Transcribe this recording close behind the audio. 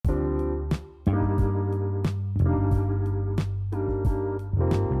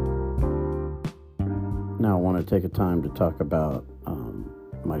Now I want to take a time to talk about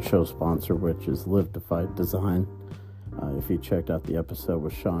my show sponsor, which is Live to Fight Design. If you checked out the episode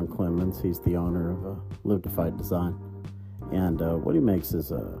with Sean Clemens, he's the owner of Live to Fight Design. And what he makes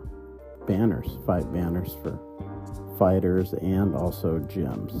is banners, fight banners for fighters and also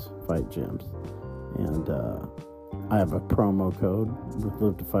gyms, fight gyms. And I have a promo code with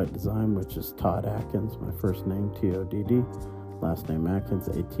Live to Fight Design, which is Todd Atkins, my first name, T-O-D-D, last name Atkins,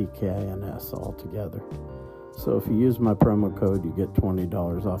 A-T-K-I-N-S, all together. So if you use my promo code, you get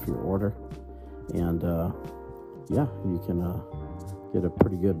 $20 off your order. And you can get a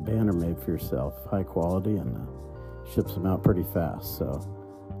pretty good banner made for yourself, high quality, and ships them out pretty fast. So,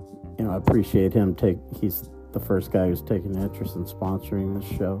 I appreciate him. He's the first guy who's taken interest in sponsoring this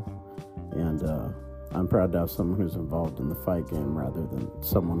show. And I'm proud to have someone who's involved in the fight game rather than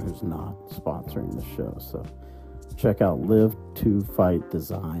someone who's not sponsoring the show. So check out Live to Fight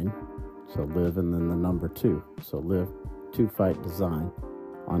Design. So live and then the number 2. So Live to Fight Design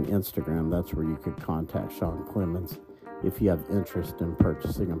on Instagram. That's where you could contact Sean Clemens if you have interest in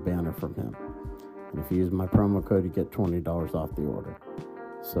purchasing a banner from him. And if you use my promo code, you get $20 off the order.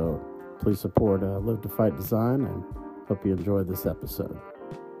 So please support Live to Fight Design, and hope you enjoy this episode.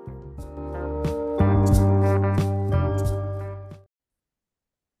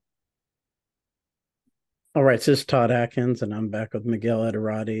 All right, so this is Todd Atkins, and I'm back with Miguel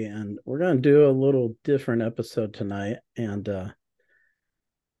Ederati, and we're going to do a little different episode tonight. And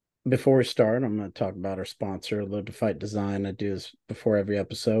before we start, I'm going to talk about our sponsor, Live to Fight Design. I do this before every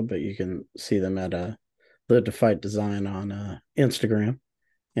episode, but you can see them at Live to Fight Design on Instagram.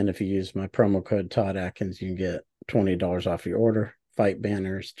 And if you use my promo code Todd Atkins, you can get $20 off your order, fight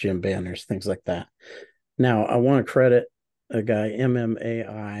banners, gym banners, things like that. Now, I want to credit a guy,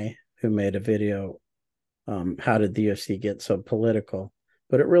 MMAI, who made a video, how did the UFC get so political?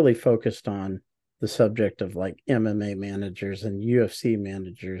 But it really focused on the subject of like MMA managers and UFC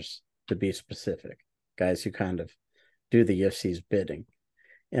managers, to be specific, guys who kind of do the UFC's bidding.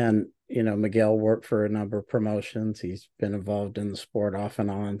 And, Miguel worked for a number of promotions. He's been involved in the sport off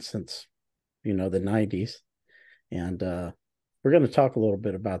and on since, the 90s. And we're going to talk a little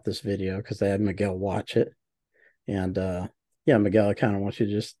bit about this video because I had Miguel watch it. And Miguel, I kind of want you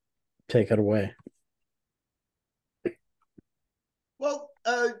to just take it away. Well,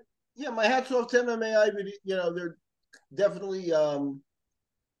 my hat's off to MMAI, but they're definitely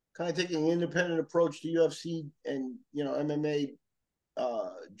kind of taking an independent approach to UFC and MMA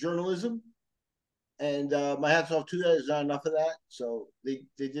journalism. And my hat's off to that. There's not enough of that, so they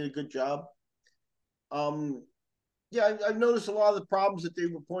did a good job. I've noticed a lot of the problems that they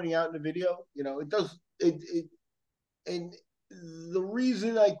were pointing out in the video. And the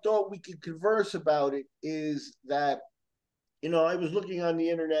reason I thought we could converse about it is that I was looking on the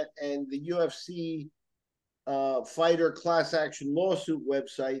internet, and the UFC fighter class action lawsuit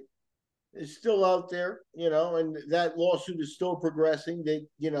website is still out there, and that lawsuit is still progressing. They,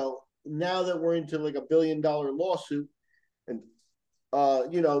 now that we're into like $1 billion lawsuit, and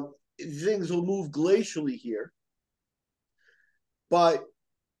things will move glacially here. But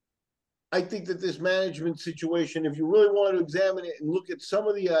I think that this management situation, if you really want to examine it and look at some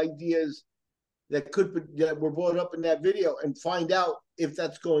of the ideas that were brought up in that video and find out if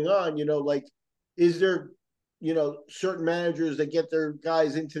that's going on, like, is there, certain managers that get their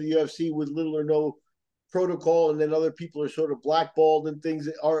guys into the UFC with little or no protocol, and then other people are sort of blackballed and things.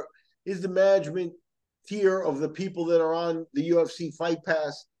 Is the management tier of the people that are on the UFC Fight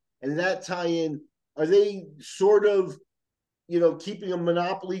Pass and that tie-in, are they sort of, keeping a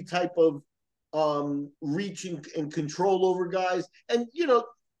monopoly type of reach and control over guys? And,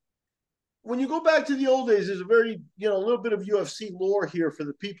 when you go back to the old days, there's a very, a little bit of UFC lore here for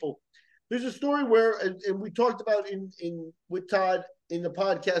the people. There's a story where, and we talked about in with Todd in the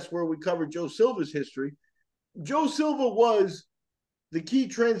podcast where we covered Joe Silva's history. Joe Silva was the key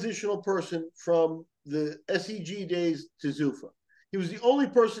transitional person from the SEG days to Zuffa. He was the only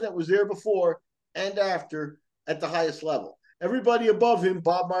person that was there before and after at the highest level. Everybody above him,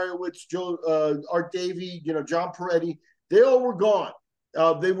 Bob Meyerowitz, Art Davey, John Peretti, they all were gone.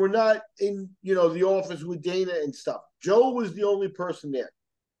 They were not in, the office with Dana and stuff. Joe was the only person there.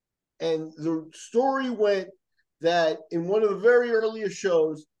 And the story went that in one of the very earliest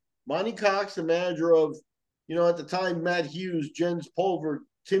shows, Monty Cox, the manager of, at the time, Matt Hughes, Jens Pulver,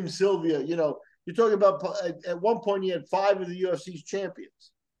 Tim Sylvia, you're talking about, at one point he had 5 of the UFC's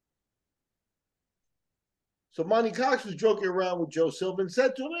champions. So Monty Cox was joking around with Joe Silva and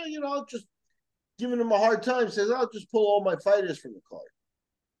said to him, just giving him a hard time, says, I'll just pull all my fighters from the card.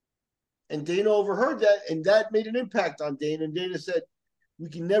 And Dana overheard that, and that made an impact on Dana. And Dana said, we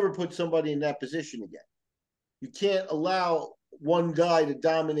can never put somebody in that position again. You can't allow one guy to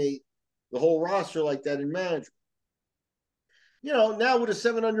dominate the whole roster like that in management. Now with a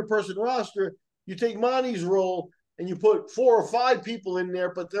 700-person roster, you take Monty's role and you put 4 or 5 people in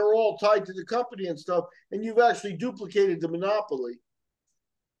there, but they're all tied to the company and stuff, and you've actually duplicated the monopoly.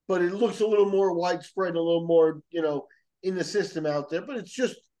 But it looks a little more widespread, a little more, in the system out there. But it's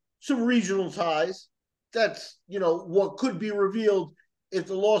just some regional ties. That's, what could be revealed if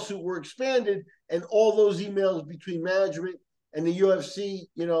the lawsuit were expanded and all those emails between management and the UFC,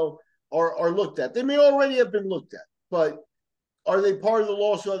 are looked at. They may already have been looked at, but are they part of the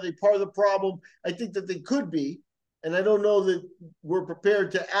lawsuit? Are they part of the problem? I think that they could be. And I don't know that we're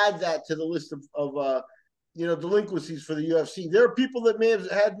prepared to add that to the list of delinquencies for the UFC. There are people that may have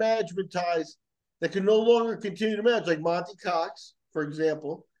had management ties that can no longer continue to manage, like Monty Cox, for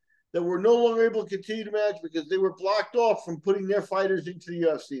example, that were no longer able to continue to manage because they were blocked off from putting their fighters into the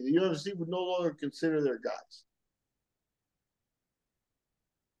UFC. The UFC would no longer consider their guys.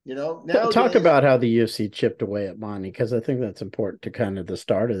 Nowadays, talk about how the UFC chipped away at Monty, because I think that's important to kind of the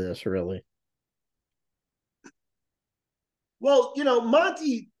start of this, really. Well,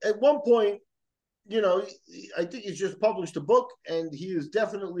 Monty at one point, I think he's just published a book, and he is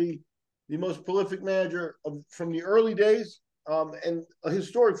definitely the most prolific manager from the early days, and a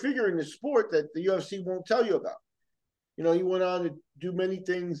historic figure in the sport that the UFC won't tell you about. He went on to do many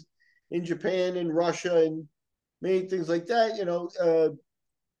things in Japan and Russia and many things like that,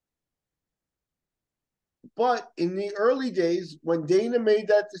 but in the early days, when Dana made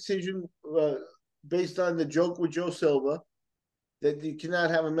that decision based on the joke with Joe Silva, that you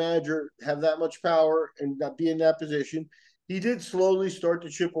cannot have a manager have that much power and not be in that position, he did slowly start to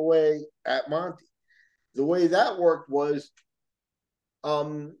chip away at Monty. The way that worked was,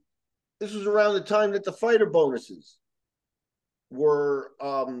 this was around the time that the fighter bonuses were,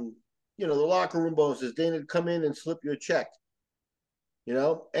 the locker room bonuses. Dana would come in and slip you a check,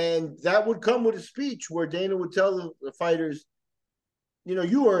 and that would come with a speech where Dana would tell the fighters,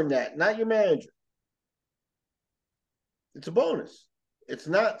 you earned that, not your manager. It's a bonus. It's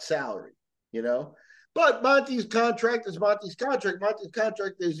not salary, But Monty's contract is Monty's contract. Monty's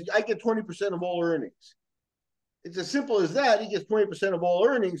contract is I get 20% of all earnings. It's as simple as that. He gets 20% of all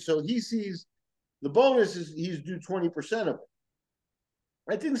earnings, so he sees the bonuses, he's due 20% of it.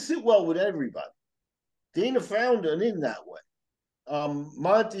 That didn't sit well with everybody. Dana found an in that way.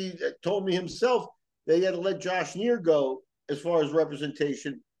 Monty told me himself that he had to let Josh Neer go as far as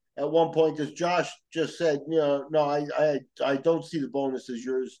representation at one point, because Josh just said, no, I don't see the bonus as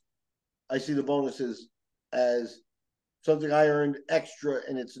yours. I see the bonuses as something I earned extra,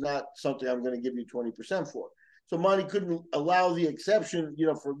 and it's not something I'm going to give you 20% for. So Monty couldn't allow the exception,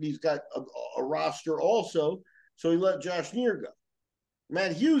 for he's got a roster also, so he let Josh Neer go.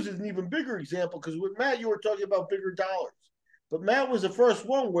 Matt Hughes is an even bigger example, because with Matt, you were talking about bigger dollars. But Matt was the first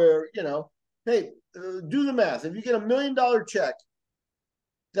one where, hey, do the math. If you get $1 million check,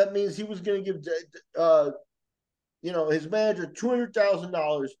 that means he was going to give, his manager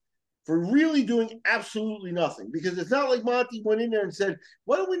 $200,000 for really doing absolutely nothing. Because it's not like Monty went in there and said,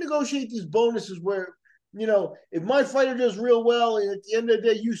 why don't we negotiate these bonuses where, if my fighter does real well and at the end of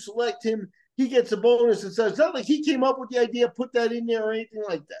the day you select him, he gets a bonus. And so it's not like he came up with the idea, put that in there or anything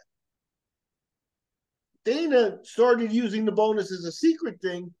like that. Dana started using the bonus as a secret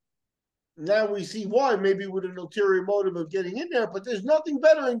thing. Now we see why, maybe with an ulterior motive of getting in there, but there's nothing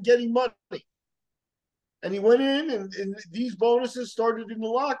better than getting money. And he went in, and these bonuses started in the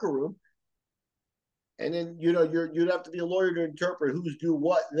locker room. And then, you'd have to be a lawyer to interpret who's due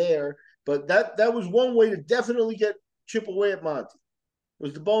what there. But that was one way to definitely chip away at Monty. It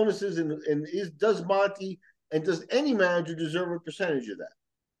was the bonuses, and does Monty and does any manager deserve a percentage of that?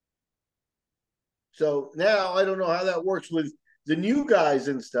 So now I don't know how that works with the new guys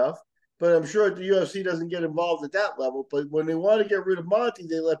and stuff, but I'm sure the UFC doesn't get involved at that level. But when they want to get rid of Monty,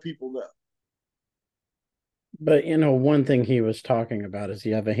 they let people know. But, one thing he was talking about is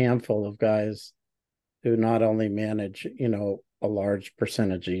you have a handful of guys who not only manage, a large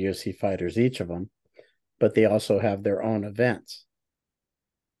percentage of UFC fighters, each of them, but they also have their own events.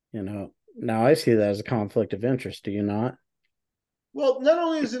 Now I see that as a conflict of interest. Do you not? Well, not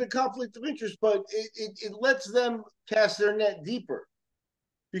only is it a conflict of interest, but it lets them cast their net deeper,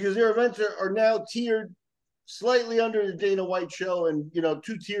 because their events are now tiered slightly under the Dana White show and, 2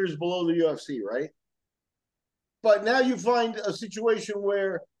 tiers below the UFC, right? But now you find a situation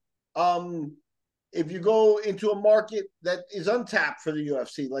where if you go into a market that is untapped for the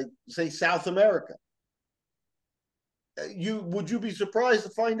UFC, like, say, South America, would you be surprised to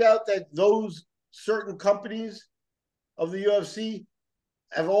find out that those certain companies of the UFC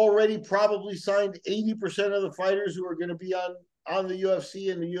have already probably signed 80% of the fighters who are going to be on the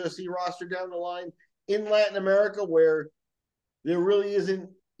UFC and the UFC roster down the line in Latin America, where there really isn't,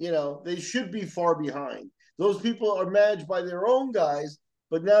 they should be far behind. Those people are managed by their own guys,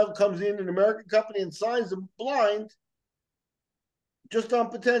 but now comes in an American company and signs them blind just on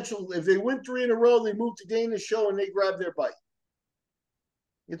potential. If they win 3 in a row, they move to Dana's show and they grab their bite.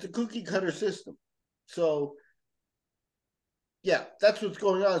 It's a cookie cutter system. So, yeah, that's what's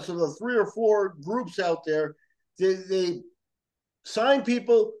going on. So the 3 or 4 groups out there, they sign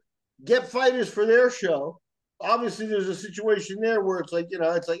people, get fighters for their show. Obviously, there's a situation there where it's like,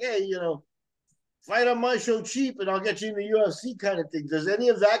 it's like, hey, fight on my show cheap and I'll get you in the UFC kind of thing. Does any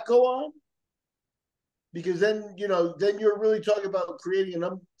of that go on? Because then, then you're really talking about creating an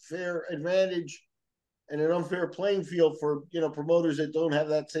unfair advantage and an unfair playing field for, promoters that don't have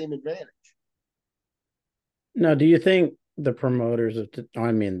that same advantage. Now, do you think the promoters,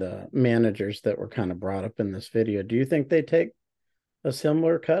 the managers that were kind of brought up in this video, do you think they take a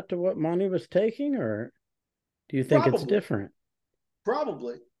similar cut to what Monty was taking, or do you think it's different?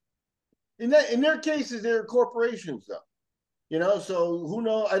 Probably. In their cases, they're corporations, though. So who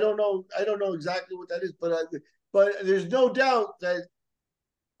knows? I don't know exactly what that is, but there's no doubt that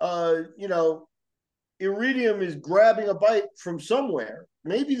Iridium is grabbing a bite from somewhere.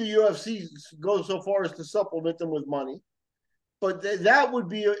 Maybe the UFC goes so far as to supplement them with money, but that would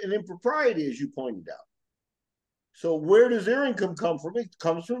be an impropriety, as you pointed out. So where does their income come from? It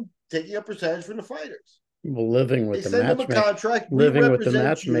comes from taking a percentage from the fighters. Well, living with the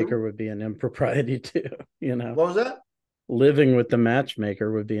matchmaker would be an impropriety too. What was that? Living with the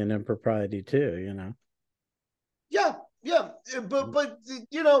matchmaker would be an impropriety too. Yeah, but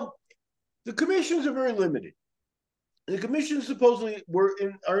the commissions are very limited. The commissions supposedly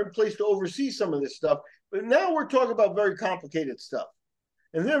are in place to oversee some of this stuff, but now we're talking about very complicated stuff.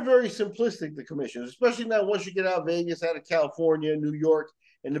 And they're very simplistic, the commissions, especially now once you get out of Vegas, out of California, New York,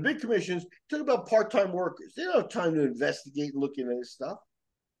 and the big commissions talk about part-time workers. They don't have time to investigate and look into this stuff.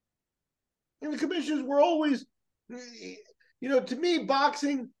 And the commissions were always, to me,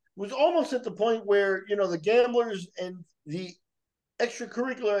 boxing was almost at the point where, the gamblers and the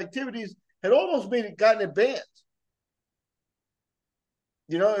extracurricular activities had almost gotten it banned.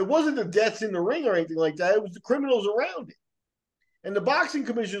 It wasn't the deaths in the ring or anything like that. It was the criminals around it. And the boxing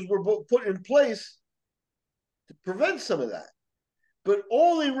commissions were put in place to prevent some of that. But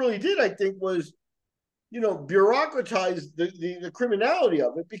all they really did, I think, was, bureaucratize the criminality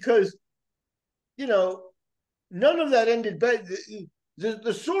of it, because, none of that ended bad.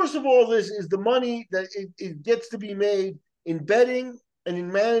 The source of all this is the money that it gets to be made in betting and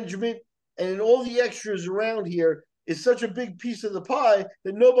in management and in all the extras around here is such a big piece of the pie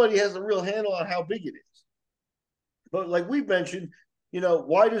that nobody has a real handle on how big it is. But like we mentioned,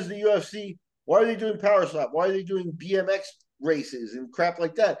 why does the UFC, why are they doing Power Slap? Why are they doing BMX races and crap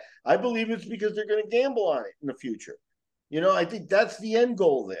like that? I believe it's because they're going to gamble on it in the future. I think that's the end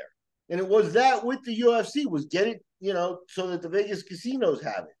goal there. And it was that with the UFC, was get it, so that the Vegas casinos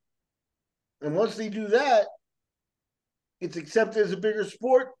have it. And once they do that, it's accepted as a bigger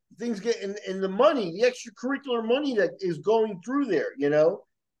sport. Things get in the money, the extracurricular money that is going through there,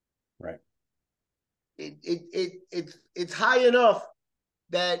 Right. It's high enough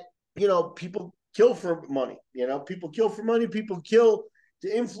that people kill for money. People kill for money. People kill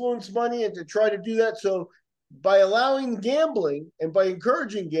to influence money and to try to do that. So by allowing gambling and by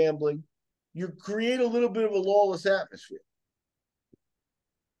encouraging gambling, you create a little bit of a lawless atmosphere.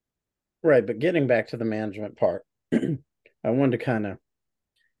 Right, but getting back to the management part, I wanted to kind of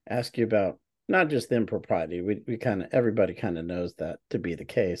ask you about not just the impropriety. Everybody kind of knows that to be the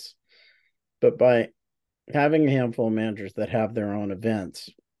case, but by having a handful of managers that have their own events,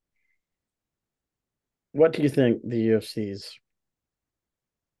 what do you think the UFC's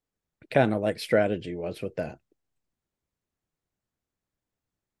kind of like strategy was with that?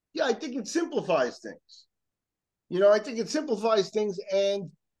 Yeah, I think it simplifies things. I think it simplifies things, and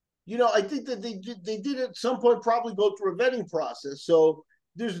I think that they did at some point probably go through a vetting process. So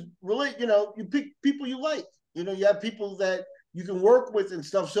there's really, you pick people you like. You have people that you can work with and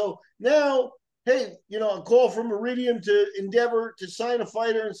stuff. So now, hey, a call from Iridium to Endeavor to sign a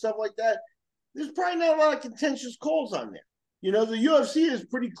fighter and stuff like that. There's probably not a lot of contentious calls on there. The UFC is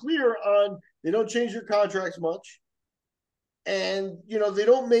pretty clear on they don't change their contracts much. And, they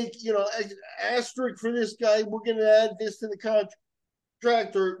don't make, asterisk for this guy. We're going to add this to the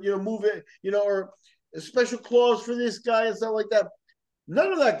contract or, move it, or a special clause for this guy and stuff like that.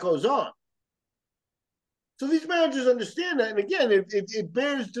 None of that goes on. So these managers understand that. And again, it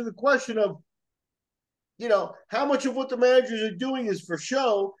bears to the question of, how much of what the managers are doing is for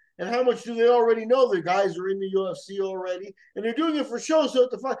show, and how much do they already know the guys are in the UFC already, and they're doing it for show. So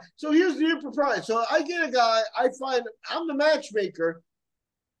at the fight, so here's the impropriety. So I get a guy, I find I'm the matchmaker.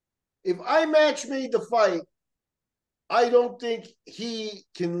 If I match made the fight, I don't think he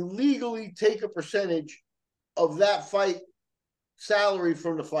can legally take a percentage of that fight salary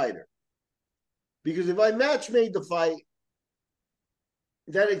from the fighter. Because if I match made the fight,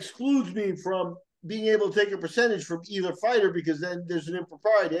 that excludes me from being able to take a percentage from either fighter, because then there's an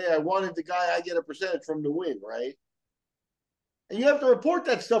impropriety. Hey, I wanted the guy, I get a percentage from the win, right? And you have to report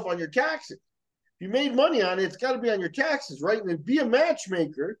that stuff on your taxes. If you made money on it, it's got to be on your taxes, right? And to be a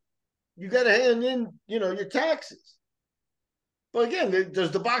matchmaker, you got to hand in, your taxes. But again,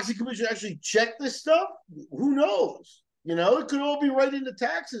 does the boxing commission actually check this stuff? Who knows? It could all be right in the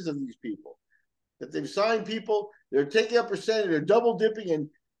taxes of these people. That they've signed people, they're taking a percentage, they're double dipping and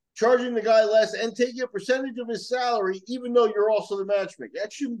charging the guy less and taking a percentage of his salary, even though you're also the matchmaker.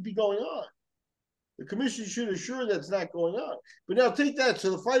 That shouldn't be going on. The commission should assure that's not going on. But now take that. So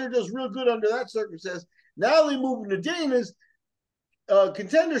the fighter does real good under that circumstance. Now they move into Dana's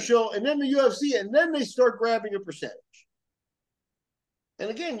contender show and then the UFC, and then they start grabbing a percentage. And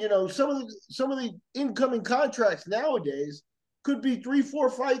again, some of the incoming contracts nowadays could be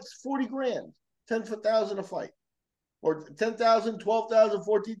 3-4 fights, 40 grand, 10,000 a fight, or 10,000, 12,000,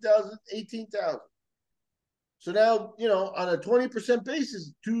 14,000, 18,000. So now, on a 20%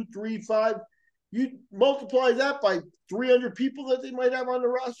 basis, 2, 3, 5, you multiply that by 300 people that they might have on the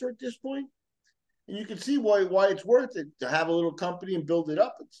roster at this point, and you can see why it's worth it to have a little company and build it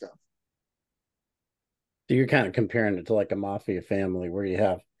up and stuff. So you're kind of comparing it to like a mafia family where you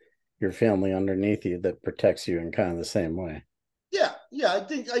have your family underneath you that protects you in kind of the same way. Yeah. I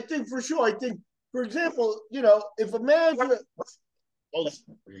think for sure. I think, for example, if a manager.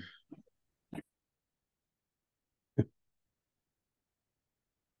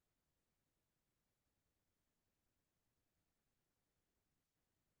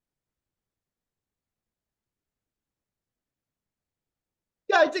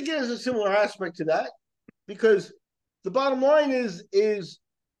 Yeah, I think it has a similar aspect to that, because the bottom line is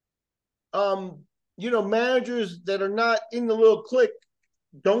managers that are not in the little clique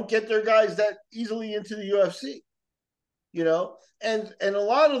don't get their guys that easily into the UFC, and a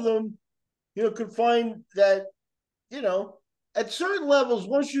lot of them, could find that, at certain levels,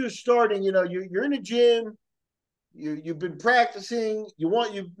 once you're starting, you're in a gym, you've been practicing,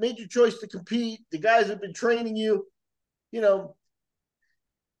 you've made your choice to compete, the guys have been training you,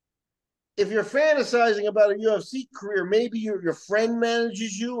 if you're fantasizing about a UFC career, maybe your friend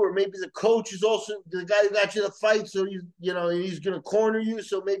manages you, or maybe the coach is also the guy who got you the fight, so he's going to corner you,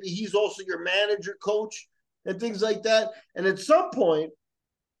 so maybe he's also your manager, coach, and things like that. And at some point,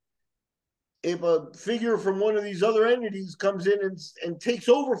 if a figure from one of these other entities comes in and takes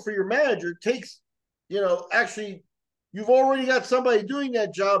over for your manager, actually, you've already got somebody doing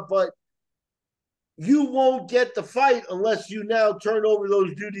that job, but you won't get the fight unless you now turn over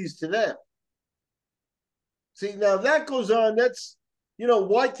those duties to them. See, now that goes on. That's,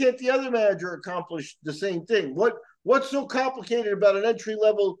 why can't the other manager accomplish the same thing? What's so complicated about an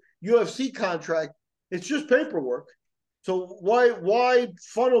entry-level UFC contract? It's just paperwork. So why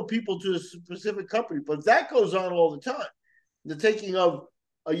funnel people to a specific company? But that goes on all the time. The taking of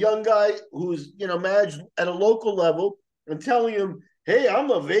a young guy who's, managed at a local level and telling him, hey, I'm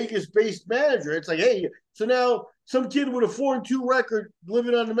a Vegas-based manager. It's like, hey, so now some kid with a 4-2 record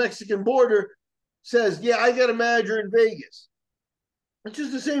living on the Mexican border says, yeah, I got a manager in Vegas. It's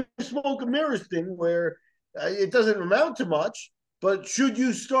just the same smoke and mirrors thing where it doesn't amount to much, but should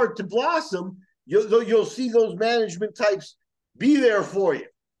you start to blossom, you'll see those management types be there for you.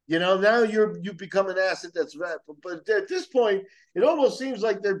 Now you become an asset that's valuable. But at this point, it almost seems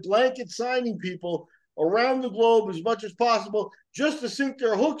like they're blanket signing people around the globe as much as possible just to sink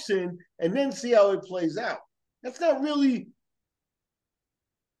their hooks in and then see how it plays out. That's not really,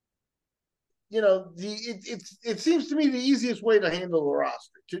 it seems to me the easiest way to handle a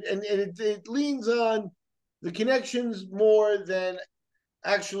roster. And it leans on the connections more than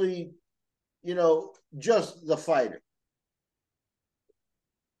actually, just the fighter.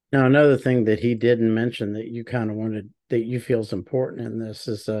 Now, another thing that he didn't mention that you kind of wanted, that you feel is important in this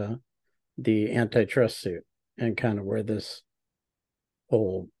is the antitrust suit, and kind of where this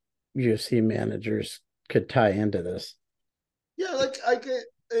whole UFC managers could tie into this. Yeah,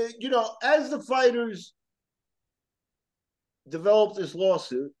 as the fighters developed this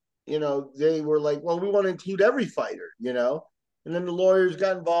lawsuit, they were like, well, we want to include every fighter, and then the lawyers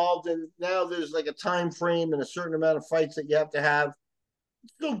got involved, and now there's like a time frame and a certain amount of fights that you have to have.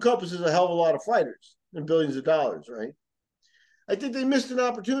 It still encompasses a hell of a lot of fighters. and billions of dollars, right? I think they missed an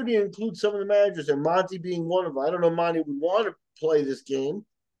opportunity to include some of the managers, and Monty being one of them. I don't know if Monty would want to play this game,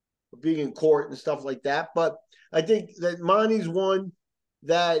 being in court and stuff like that, but I think that Monty's one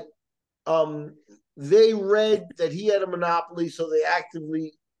that they read that he had a monopoly, so they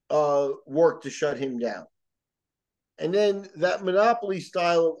actively worked to shut him down. And then that monopoly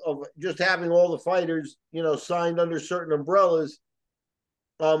style of just having all the fighters, signed under certain umbrellas,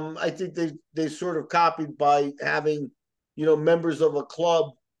 I think they sort of copied by having, members of a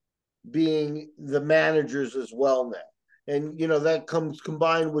club being the managers as well now. And, that comes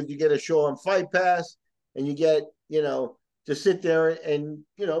combined with you get a show on Fight Pass and you get, to sit there and,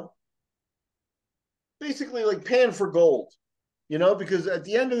 basically like pan for gold, because at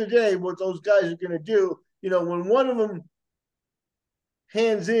the end of the day, what those guys are going to do, when one of them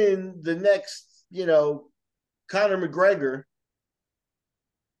hands in the next, Conor McGregor,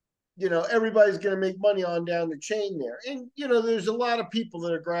 everybody's going to make money on down the chain there. And, there's a lot of people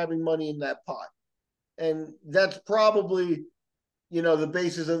that are grabbing money in that pot. And that's probably, the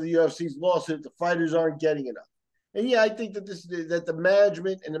basis of the UFC's lawsuit. The fighters aren't getting enough. And yeah, I think that that the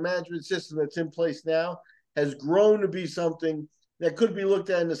management and the management system that's in place now has grown to be something that could be looked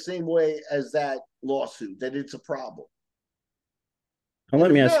at in the same way as that lawsuit, that it's a problem. And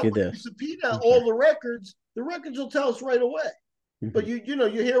let me ask you this. You subpoena all the records will tell us right away. Mm-hmm. But you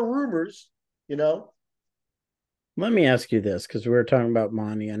hear rumors, Let me ask you this, because we were talking about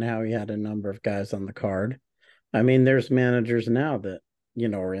Monty and how he had a number of guys on the card. I mean, there's managers now that,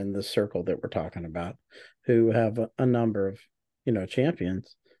 are in the circle that we're talking about who have a number of,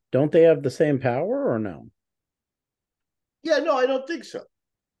 champions. Don't they have the same power or no? Yeah, no, I don't think so.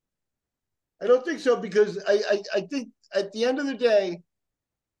 I don't think so because I think at the end of the day,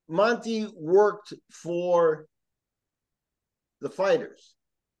 Monty worked for the fighters.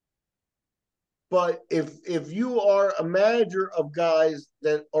 But if you are a manager of guys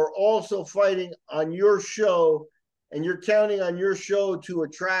that are also fighting on your show and you're counting on your show to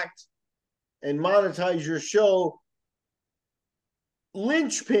attract and monetize your show,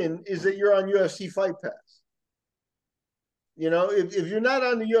 linchpin is that you're on UFC Fight Pass. If you're not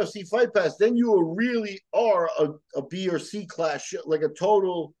on the UFC Fight Pass, then you really are a B or C class show, like a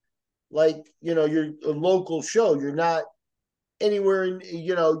total, you're a local show. You're not anywhere in,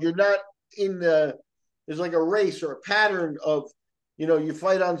 you're not in there's like a race or a pattern of, you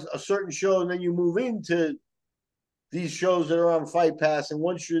fight on a certain show and then you move into these shows that are on Fight Pass. And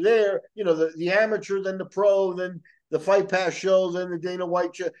once you're there, the amateur, then the pro, then the Fight Pass show, then the Dana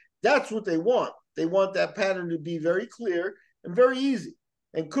White show. That's what they want. They want that pattern to be very clear and very easy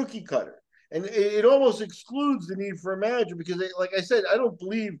and cookie cutter. And it almost excludes the need for a manager because, like I said, I don't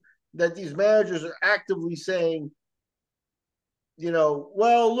believe that these managers are actively saying,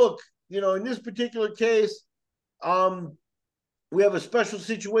 well, look, in this particular case, we have a special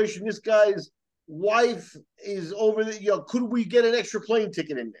situation. This guy's wife is over there. Could we get an extra plane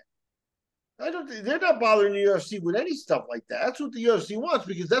ticket in there? They're not bothering the UFC with any stuff like that. That's what the UFC wants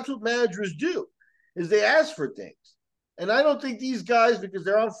because that's what managers do, is they ask for things. And I don't think these guys, because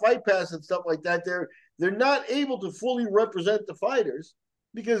they're on Fight Pass and stuff like that, they're not able to fully represent the fighters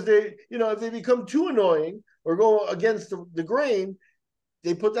because they, if they become too annoying or go against the grain,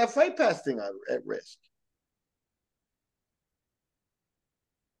 they put that Fight Pass thing at risk.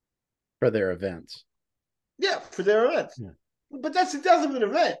 For their events. Yeah, for their events. Yeah. But that's the death of an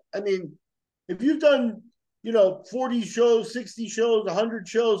event. I mean, if you've done, 40 shows, 60 shows, 100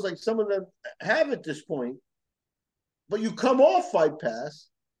 shows, like some of them have at this point, but you come off Fight Pass,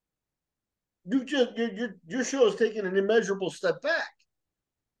 your show is taking an immeasurable step back.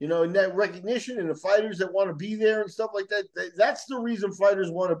 In that recognition and the fighters that want to be there and stuff like that, that's the reason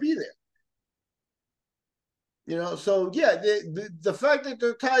fighters want to be there. So yeah, the fact that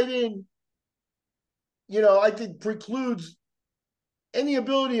they're tied in, I think precludes any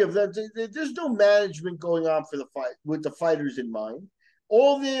ability of them. There's no management going on for the fight with the fighters in mind.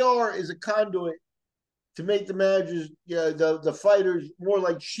 All they are is a conduit to make the managers, the fighters more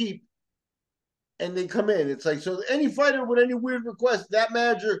like sheep, and they come in. It's like, so any fighter with any weird request, that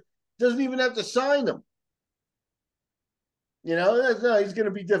manager doesn't even have to sign them. No, he's going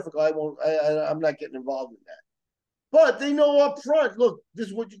to be difficult. I'm not getting involved in that. But they know up front, look, this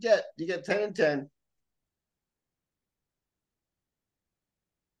is what you get. You get 10 and 10.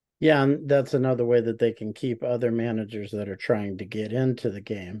 Yeah, and that's another way that they can keep other managers that are trying to get into the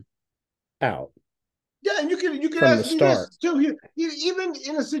game out. Yeah, and you can ask me this too. Even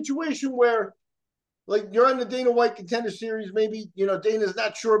in a situation where, like, you're on the Dana White Contender Series, maybe Dana's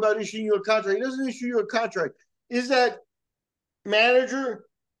not sure about issuing you a contract. He doesn't issue you a contract. Is that manager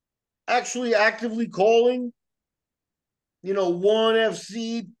actually actively calling, ONE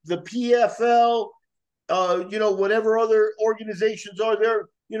FC, the PFL, whatever other organizations are there,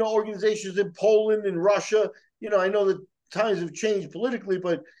 organizations in Poland and Russia. I know that times have changed politically,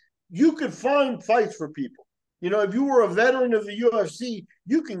 but you could find fights for people. If you were a veteran of the UFC,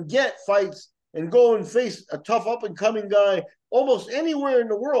 you can get fights and go and face a tough up and coming guy almost anywhere in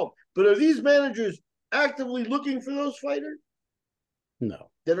the world. But are these managers actively looking for those fighters?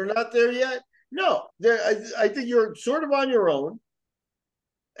 No. That are not there yet? No. I think you're sort of on your own.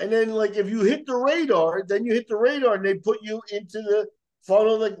 And then, like, if you hit the radar, then you hit the radar and they put you into the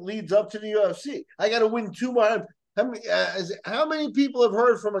funnel that leads up to the UFC. I got to win two more. How many people have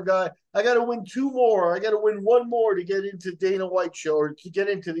heard from a guy? I got to win two more. I got to win one more to get into Dana White show or to get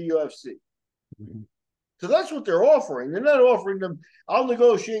into the UFC. Mm-hmm. So that's what they're offering. They're not offering them, I'll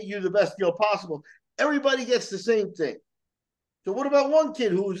negotiate you the best deal possible. Everybody gets the same thing. So what about one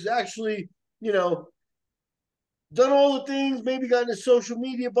kid who's actually, done all the things, maybe gotten his social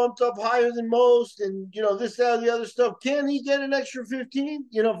media bumped up higher than most, and this, that, the other stuff. Can he get an extra 15?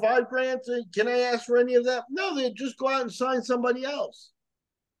 $5,000? Can I ask for any of that? No, they just go out and sign somebody else.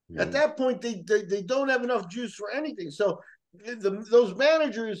 Mm. At that point, they don't have enough juice for anything. So those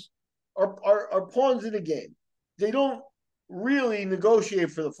managers are pawns in the game. They don't really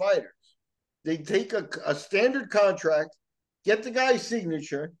negotiate for the fighters. They take a standard contract, get the guy's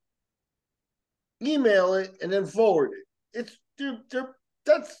signature, email it, and then forward it.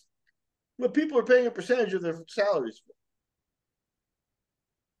 That's what people are paying a percentage of their salaries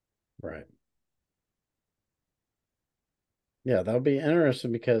for. Right. Yeah, that'll be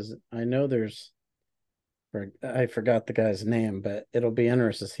interesting because I know I forgot the guy's name, but it'll be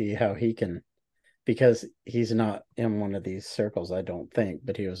interesting to see how he can, because he's not in one of these circles, I don't think,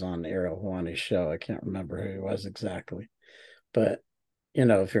 but he was on Ariel Helwani's show. I can't remember who he was exactly. But,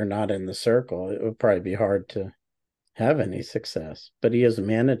 if you're not in the circle, it would probably be hard to have any success. But he is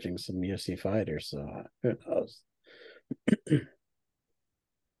managing some UFC fighters, so who knows?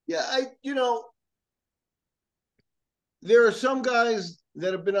 Yeah, there are some guys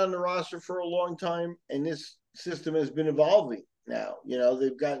that have been on the roster for a long time, and this system has been evolving now.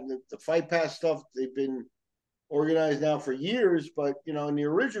 They've gotten the Fight Pass stuff. They've been organized now for years, but in the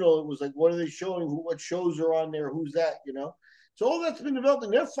original, it was like, what are they showing? What shows are on there? Who's that? So all that's been developed,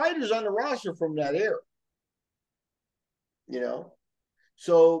 and there are fighters on the roster from that era.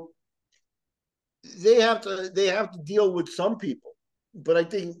 So they have to deal with some people, but I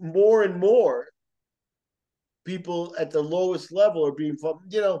think more and more people at the lowest level are being.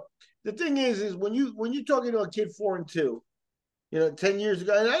 The thing is when you're talking to a kid 4-2, 10 years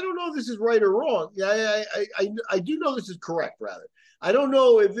ago, and I don't know if this is right or wrong. Yeah, I do know this is correct. Rather, I don't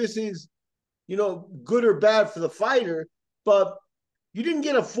know if this is good or bad for the fighter, but you didn't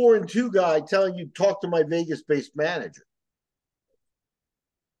get a 4-2 guy telling you talk to my Vegas-based manager.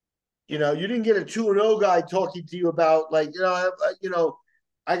 You didn't get a 2-0 guy talking to you about like, I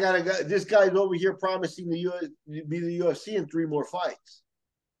got a guy. This guy's over here promising be the UFC in 3 more fights,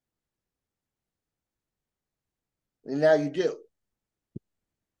 and now you do.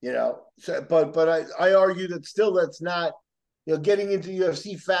 So, but I argue that still that's not, getting into the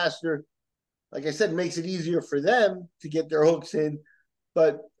UFC faster. Like I said, makes it easier for them to get their hooks in.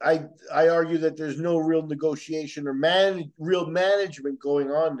 But I argue that there's no real negotiation or real management going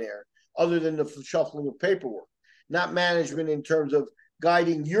on there, other than the shuffling of paperwork. Not management in terms of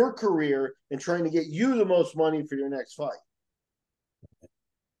guiding your career and trying to get you the most money for your next fight.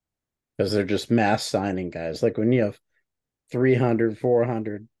 Because they're just mass signing guys. Like when you have 300,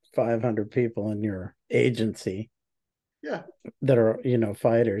 400, 500 people in your agency, yeah, that are,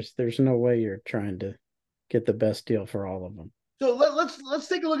 fighters, there's no way you're trying to get the best deal for all of them. So let's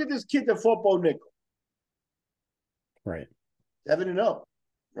take a look at this kid that fought Bo Nickel. Right. 7-0,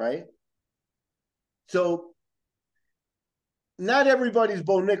 right? So not everybody's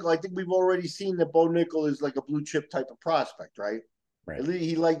Bo Nickel. I think we've already seen that Bo Nickel is like a blue chip type of prospect, right? Right.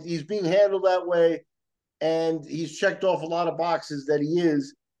 He's being handled that way, and he's checked off a lot of boxes that he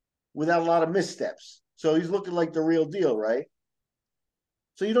is without a lot of missteps. So he's looking like the real deal, right?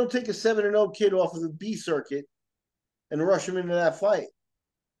 So you don't take a 7-0 kid off of the B circuit and rush him into that fight.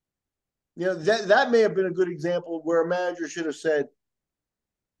 That may have been a good example where a manager should have said,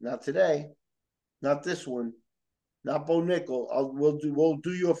 not today, not this one, not Bo Nickel. We'll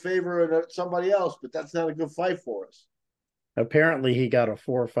do you a favor and somebody else, but that's not a good fight for us. Apparently he got a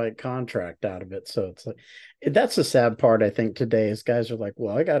 4-fight contract out of it. So it's like, that's the sad part, I think, today is guys are like,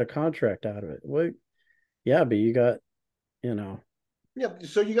 well, I got a contract out of it. Well, yeah, but you got, Yeah,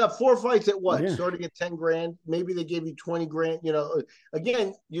 so you got 4 fights at what? Yeah, Starting at 10 grand. Maybe they gave you 20 grand.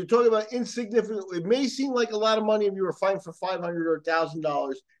 Again, you're talking about insignificant. It may seem like a lot of money if you were fighting for 500 or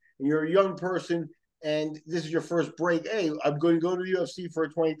 $1,000 and you're a young person and this is your first break. Hey, I'm going to go to the UFC for a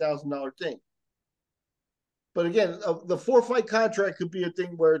 $20,000 thing. But again, the 4 fight contract could be a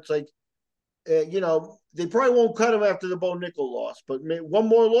thing where it's like, they probably won't cut him after the Bo Nickel loss, but one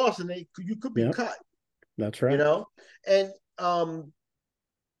more loss and you could be yep, cut. that's You right. know, and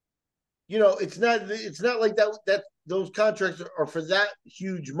it's not like that those contracts are for that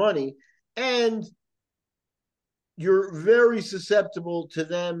huge money, and you're very susceptible to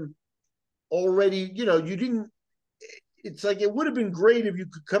them already. You didn't. It's like it would have been great if you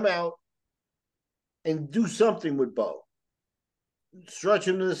could come out and do something with Bo, stretch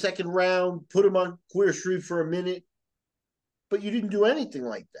him to the second round, put him on Queer Street for a minute, but you didn't do anything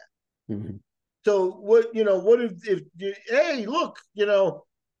like that. Mm-hmm. So what if hey, look,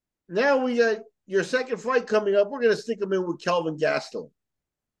 now we got your second fight coming up. We're going to stick him in with Kelvin Gastelum,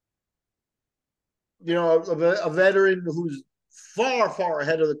 a veteran who's far, far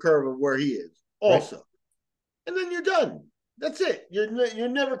ahead of the curve of where he is Right. also. And then you're done. That's it. You're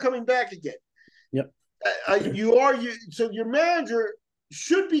never coming back again. Yep. So your manager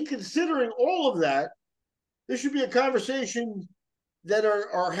should be considering all of that. There should be a conversation that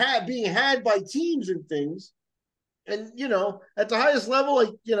are being had by teams and things. And at the highest level,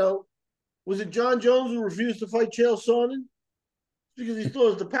 was it John Jones who refused to fight Chael Sonnen? Because he still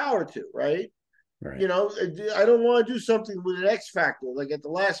has the power to, right? Right. I don't want to do something with an X factor. Like at the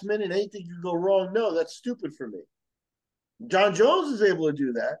last minute, anything could go wrong. No, that's stupid for me. John Jones is able to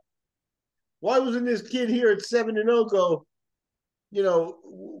do that. Why wasn't this kid here at 7-0 go,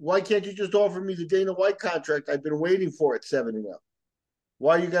 why can't you just offer me the Dana White contract I've been waiting for at 7-0?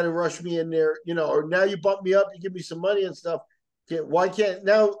 Why you got to rush me in there? Or now you bump me up, you give me some money and stuff. Why can't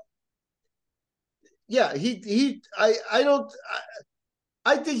now? Yeah, I don't.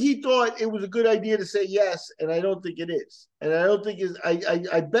 I think he thought it was a good idea to say yes, and I don't think it is. And I don't think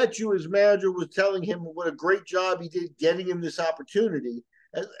I bet you his manager was telling him what a great job he did getting him this opportunity,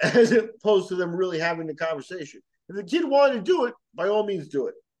 as opposed to them really having the conversation. If the kid wanted to do it, by all means,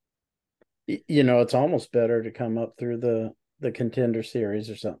 do it. It's almost better to come up through the contender series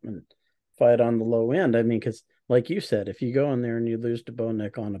or something and fight on the low end. I mean, because like you said, if you go in there and you lose to Bo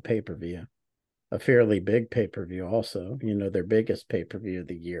Nick on a pay-per-view, a fairly big pay-per-view also, their biggest pay-per-view of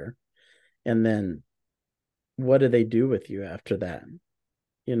the year, and then what do they do with you after that?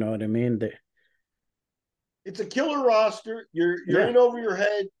 You know what I mean? It's a killer roster. You're Yeah, in over your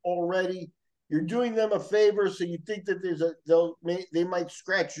head already. You're doing them a favor, so you think that they might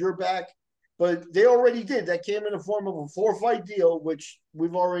scratch your back, but they already did. That came in the form of a 4 fight deal, which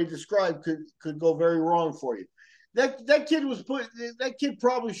we've already described could go very wrong for you. That kid was put. That kid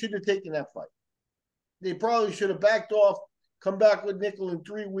probably shouldn't have taken that fight. They probably should have backed off, come back with Nickel in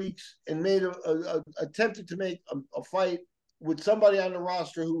 3 weeks, and made attempted to make a fight with somebody on the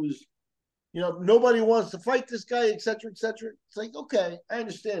roster who was, nobody wants to fight this guy, et cetera, et cetera. It's like, okay, I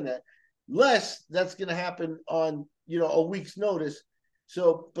understand that. Less that's going to happen on, a week's notice.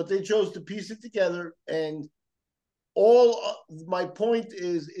 So, but they chose to piece it together. And my point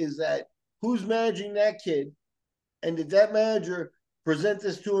is that who's managing that kid? And did that manager present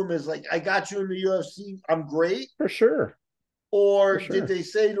this to him as like, I got you in the UFC, I'm great? for sure. For Or did sure. they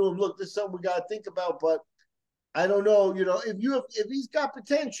say to him, look, this is something we got to think about, but I don't know, if he's got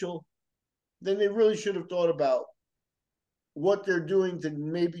potential, then they really should have thought about what they're doing to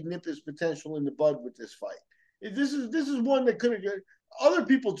maybe nip his potential in the bud with this fight. This is one that could have other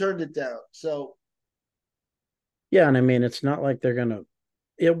people turned it down. So Yeah, and I mean, it's not like they're gonna.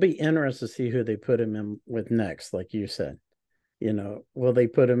 It'll be interesting to see who they put him in with next, like you said. Will they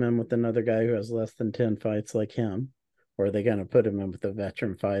put him in with another guy who has less than 10 fights like him? Or are they going to put him in with a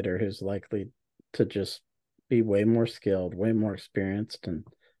veteran fighter who's likely to just be way more skilled, way more experienced, and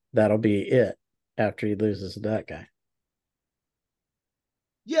that'll be it after he loses to that guy?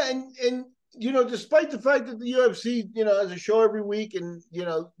 yeah, and despite the fact that the UFC, has a show every week, and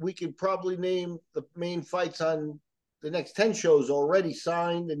we could probably name the main fights on the next 10 shows already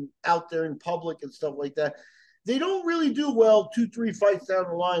signed and out there in public and stuff like that. They don't really do well 2-3 fights down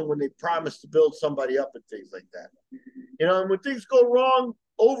the line when they promise to build somebody up and things like that. And when things go wrong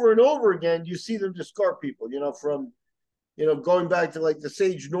over and over again, you see them discard people, from going back to like the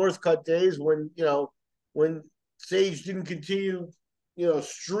Sage Northcutt days when Sage didn't continue,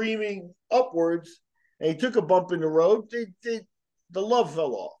 streaming upwards and he took a bump in the road, the love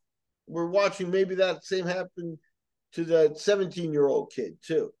fell off. We're watching maybe that same happen to that 17-year-old kid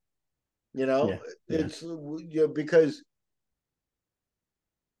too. Yeah, yeah. It's because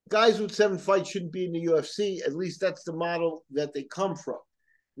guys with 7 fights shouldn't be in the UFC. At least that's the model that they come from.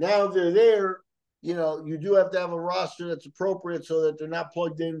 Now they're there. You do have to have a roster that's appropriate so that they're not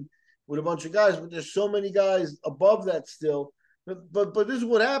plugged in with a bunch of guys. But there's so many guys above that still. But this is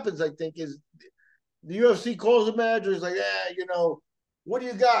what happens. I think is the UFC calls the manager. Is like, what do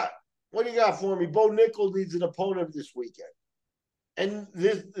you got? What do you got for me? Bo Nickel needs an opponent this weekend. And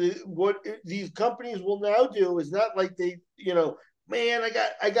what these companies will now do is not like they, man,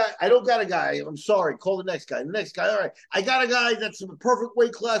 I don't got a guy. I'm sorry. Call the next guy. The next guy. All right. I got a guy that's in the perfect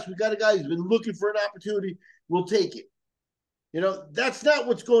weight class. We got a guy who's been looking for an opportunity. We'll take it. That's not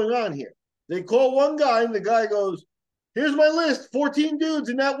what's going on here. They call one guy and the guy goes, here's my list, 14 dudes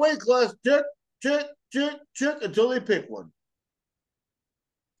in that weight class. Check, until they pick one.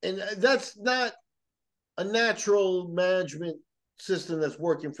 And that's not a natural management system that's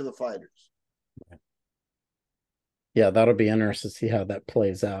working for the fighters. Yeah, that'll be interesting to see how that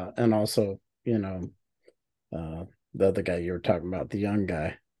plays out. And also, the other guy you were talking about, the young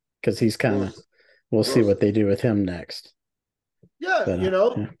guy, because he's kind of, we'll see what they do with him next. Yeah, but,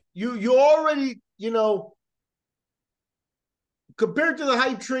 you already, compared to the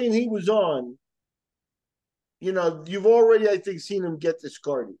hype train he was on, you've already, I think, seen him get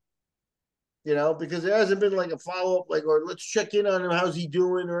discarded. Because there hasn't been like a follow-up, or let's check in on him, how's he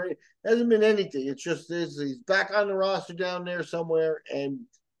doing, or it hasn't been anything. It's just this, he's back on the roster down there somewhere, and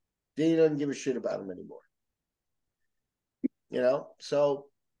they doesn't give a shit about him anymore. So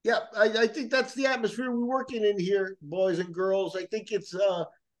yeah, I think that's the atmosphere we're working in here, boys and girls. I think it's a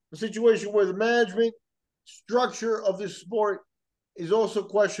situation where the management structure of this sport is also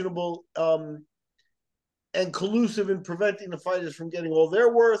questionable, and collusive in preventing the fighters from getting all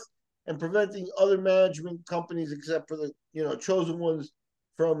their worth, and preventing other management companies, except for the chosen ones,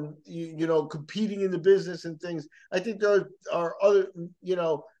 from competing in the business and things. I think there are other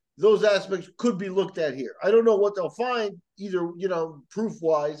those aspects could be looked at here. I don't know what they'll find either proof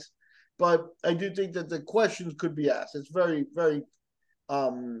wise, but I do think that the questions could be asked. It's very, very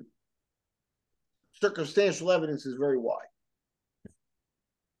circumstantial evidence is very wide.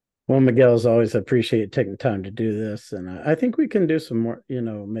 Well, Miguel, as always, I appreciate taking time to do this. And I think we can do some more,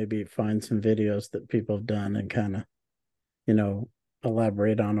 maybe find some videos that people have done and kind of,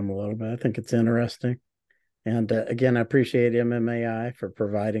 elaborate on them a little bit. I think it's interesting. And again, I appreciate MMAI for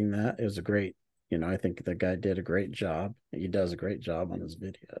providing that. It was a great, I think the guy did a great job. He does a great job on his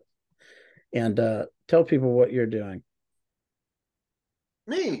video. And tell people what you're doing.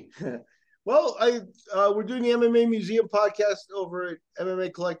 Me? Well, we're doing the MMA Museum podcast over at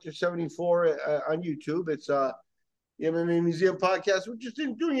MMA Collector 74 on YouTube. It's the MMA Museum podcast. We're just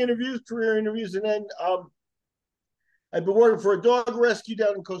doing interviews, career interviews, and then I've been working for a dog rescue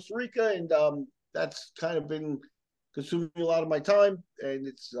down in Costa Rica, and that's kind of been consuming a lot of my time, and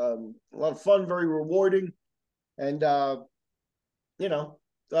it's a lot of fun, very rewarding, and I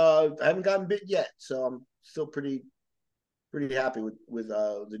haven't gotten bit yet, so I'm still pretty happy with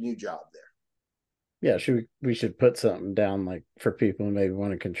the new job there. Yeah, we should put something down like for people who maybe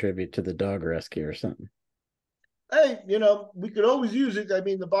want to contribute to the dog rescue or something. Hey, we could always use it. I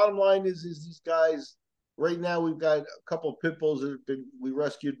mean, the bottom line is these guys. Right now, we've got a couple of pit bulls that we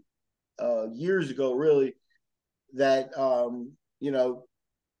rescued years ago, really. That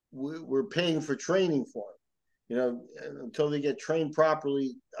we're paying for training for them. Until they get trained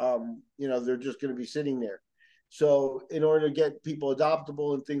properly, they're just going to be sitting there. So in order to get people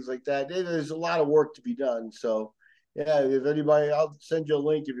adoptable and things like that, there's a lot of work to be done. So yeah, if anybody, I'll send you a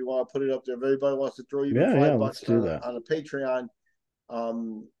link if you want to put it up there. If anybody wants to throw you $5 on a Patreon,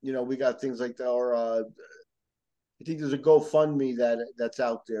 we got things like that. Or I think there's a GoFundMe that's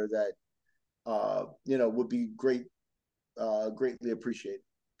out there that would be great, greatly appreciated.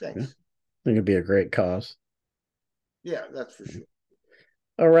 Thanks. Yeah. I think it'd be a great cause. Yeah, that's for sure.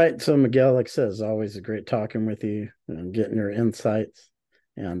 All right. So Miguel, like I said, it's always a great talking with you and getting your insights.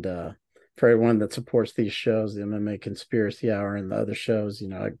 And for everyone that supports these shows, the MMA Conspiracy Hour and the other shows,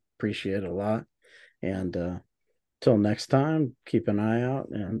 I appreciate it a lot. And till next time, keep an eye out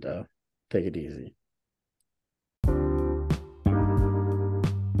and take it easy.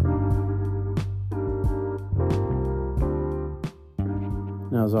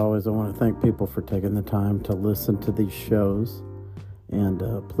 Now, as always, I want to thank people for taking the time to listen to these shows. And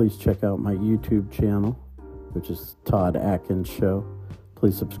please check out my YouTube channel, which is Todd Atkins Show.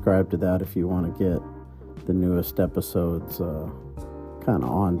 Please subscribe to that if you want to get the newest episodes kind of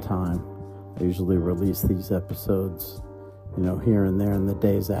on time. I usually release these episodes, here and there in the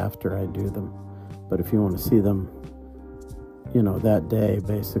days after I do them. But if you want to see them, that day,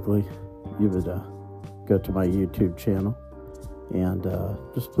 basically, you would go to my YouTube channel. And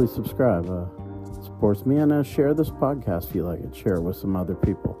just please subscribe. Supports me, and share this podcast if you like it. Share it with some other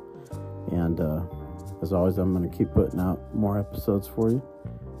people. And as always, I'm going to keep putting out more episodes for you.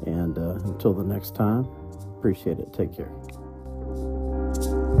 And until the next time, appreciate it. Take care.